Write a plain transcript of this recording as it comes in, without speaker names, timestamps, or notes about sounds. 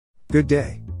Good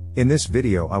day. In this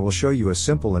video I will show you a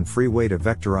simple and free way to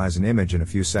vectorize an image in a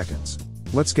few seconds.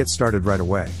 Let's get started right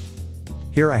away.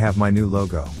 Here I have my new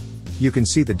logo. You can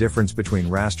see the difference between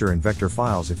raster and vector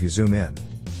files if you zoom in.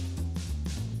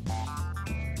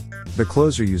 The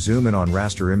closer you zoom in on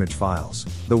raster image files,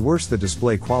 the worse the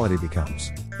display quality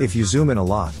becomes. If you zoom in a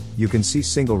lot, you can see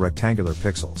single rectangular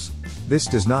pixels. This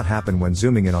does not happen when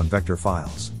zooming in on vector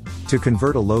files. To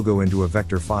convert a logo into a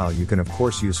vector file you can of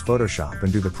course use Photoshop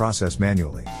and do the process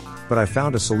manually. But I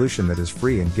found a solution that is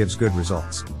free and gives good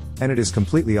results. And it is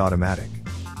completely automatic.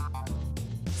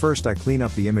 First I clean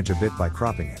up the image a bit by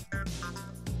cropping it.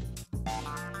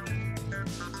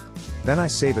 Then I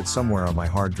save it somewhere on my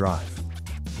hard drive.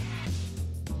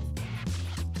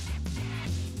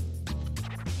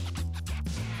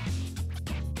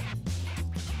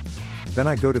 Then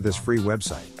I go to this free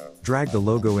website, drag the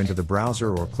logo into the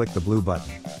browser or click the blue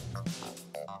button.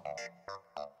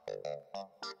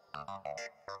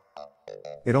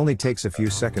 It only takes a few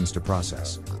seconds to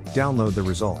process. Download the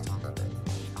result.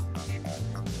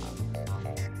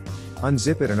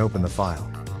 Unzip it and open the file.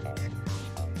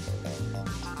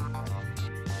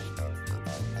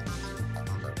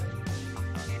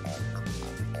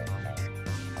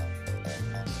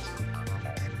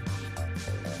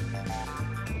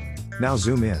 Now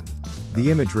zoom in. The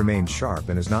image remains sharp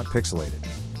and is not pixelated.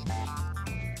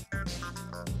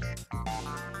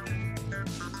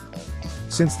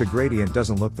 Since the gradient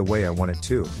doesn't look the way I want it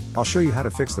to, I'll show you how to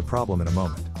fix the problem in a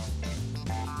moment.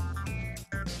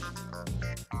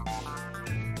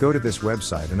 Go to this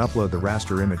website and upload the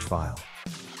raster image file.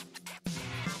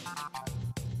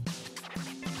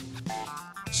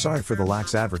 Sorry for the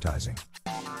lax advertising.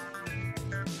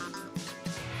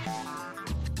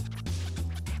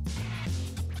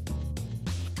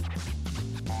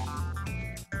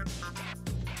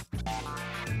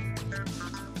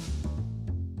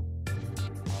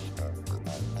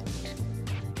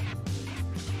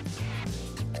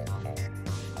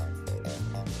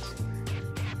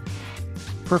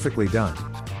 Perfectly done.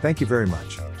 Thank you very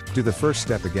much. Do the first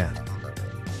step again.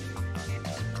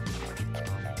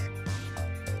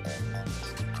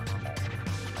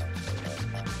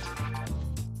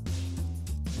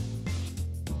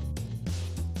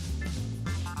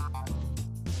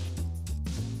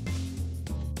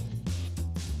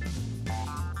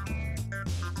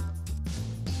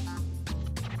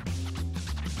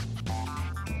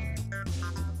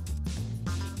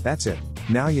 That's it.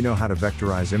 Now you know how to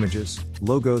vectorize images,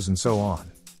 logos and so on.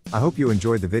 I hope you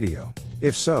enjoyed the video.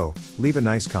 If so, leave a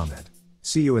nice comment.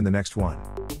 See you in the next one.